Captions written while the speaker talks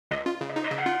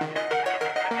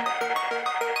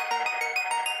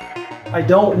I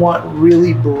don't want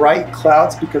really bright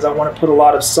clouds because I want to put a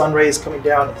lot of sun rays coming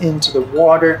down into the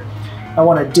water. I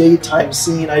want a daytime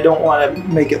scene. I don't want to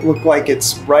make it look like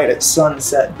it's right at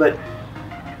sunset, but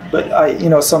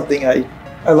something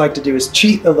I like to do is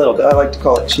cheat a little bit. I like to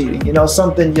call it cheating. You know,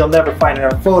 something you'll never find in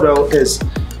a photo is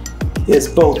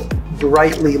both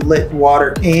brightly lit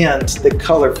water and the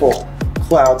colorful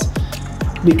clouds,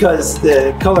 because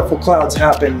the colorful clouds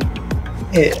happen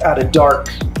at a dark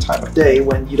time of day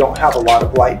when you don't have a lot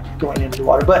of light going into the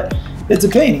water. But it's a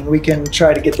painting. We can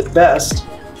try to get the best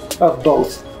of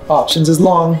both options as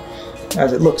long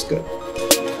as it looks good.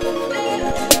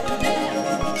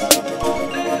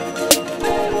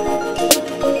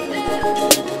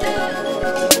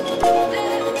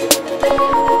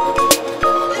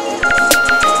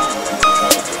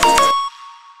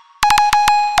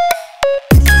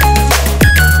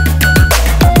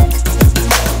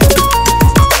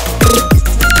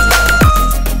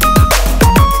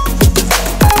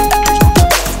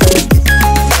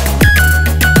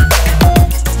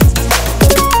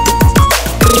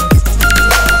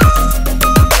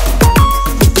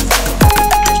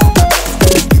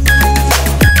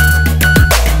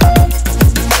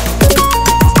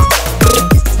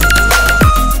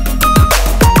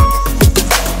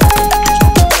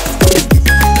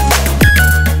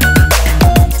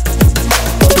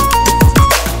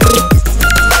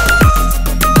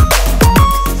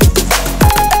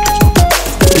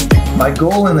 My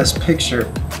goal in this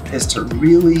picture is to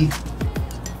really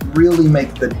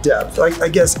make the depth. I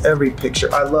guess every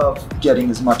picture, I love getting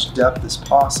as much depth as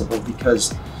possible,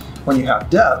 because when you have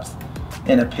depth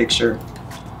in a picture,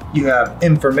 you have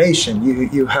information.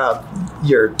 You have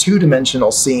your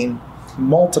two-dimensional scene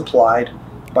multiplied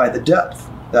by the depth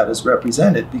that is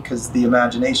represented, because the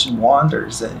imagination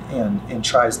wanders and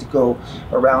tries to go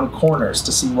around corners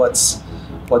to see what's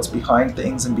behind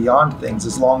things and beyond things,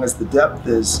 as long as the depth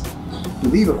is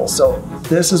believable. So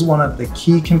this is one of the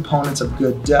key components of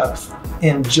good depth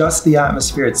in just the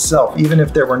atmosphere itself. Even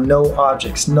if there were no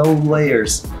objects, no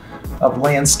layers of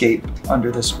landscape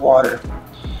under this water,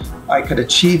 I could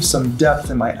achieve some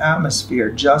depth in my atmosphere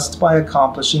just by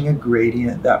accomplishing a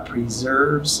gradient that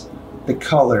preserves the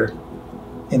color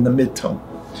in the midtone.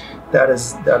 That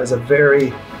is a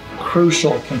very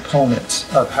crucial component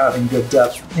of having good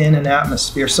depth in an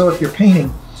atmosphere. So if you're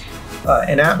painting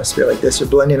an atmosphere like this, you're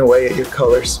blending away at your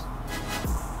colors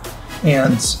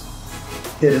and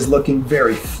it is looking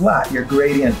very flat. Your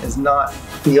gradient is not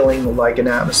feeling like an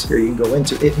atmosphere you can go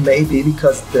into. It may be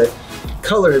because the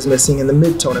color is missing in the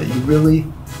midtone. You really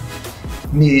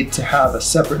need to have a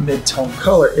separate midtone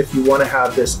color if you want to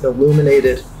have this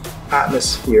illuminated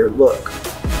atmosphere look.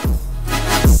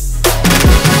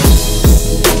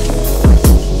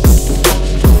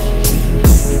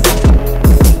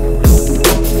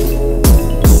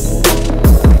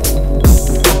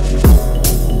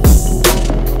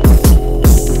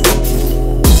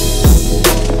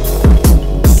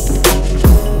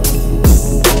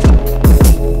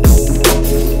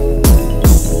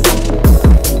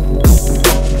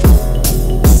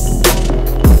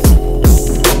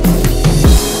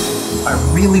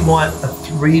 Want a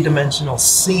three-dimensional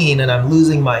scene and I'm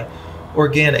losing my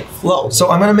organic flow. So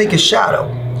I'm gonna make a shadow.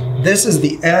 This is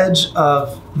the edge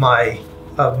of my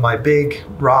big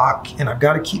rock, and I've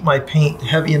got to keep my paint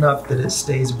heavy enough that it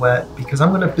stays wet, because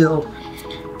I'm gonna build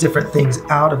different things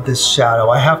out of this shadow.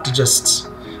 I have to just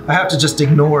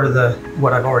ignore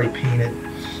what I've already painted.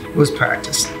 It was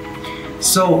practice.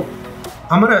 So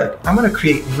I'm gonna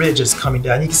create ridges coming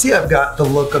down. You can see I've got the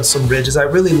look of some ridges. I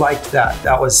really liked that.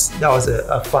 That was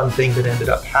a fun thing that ended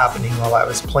up happening while I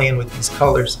was playing with these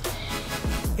colors.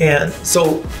 And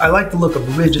so I like the look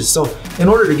of ridges. So in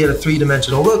order to get a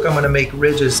three-dimensional look, I'm gonna make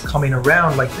ridges coming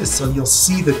around like this, so you'll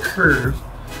see the curve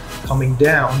coming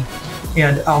down,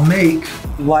 and I'll make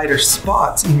lighter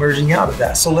spots emerging out of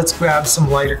that. So let's grab some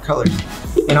lighter colors.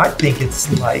 And I think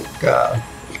it's like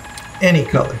any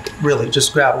color, really.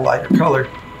 Just grab a lighter color,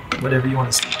 whatever you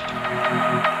want to see.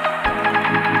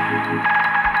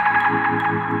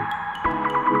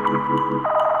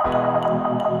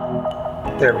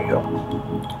 There we go.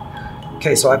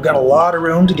 Okay, so I've got a lot of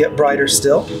room to get brighter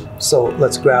still. So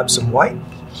let's grab some white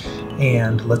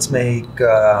and let's make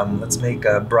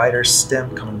a brighter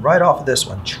stem coming right off of this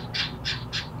one.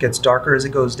 Gets darker as it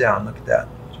goes down. Look at that.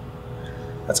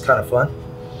 That's kind of fun.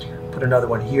 Put another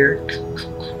one here.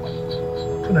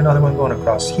 Put another one going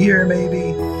across here,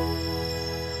 maybe.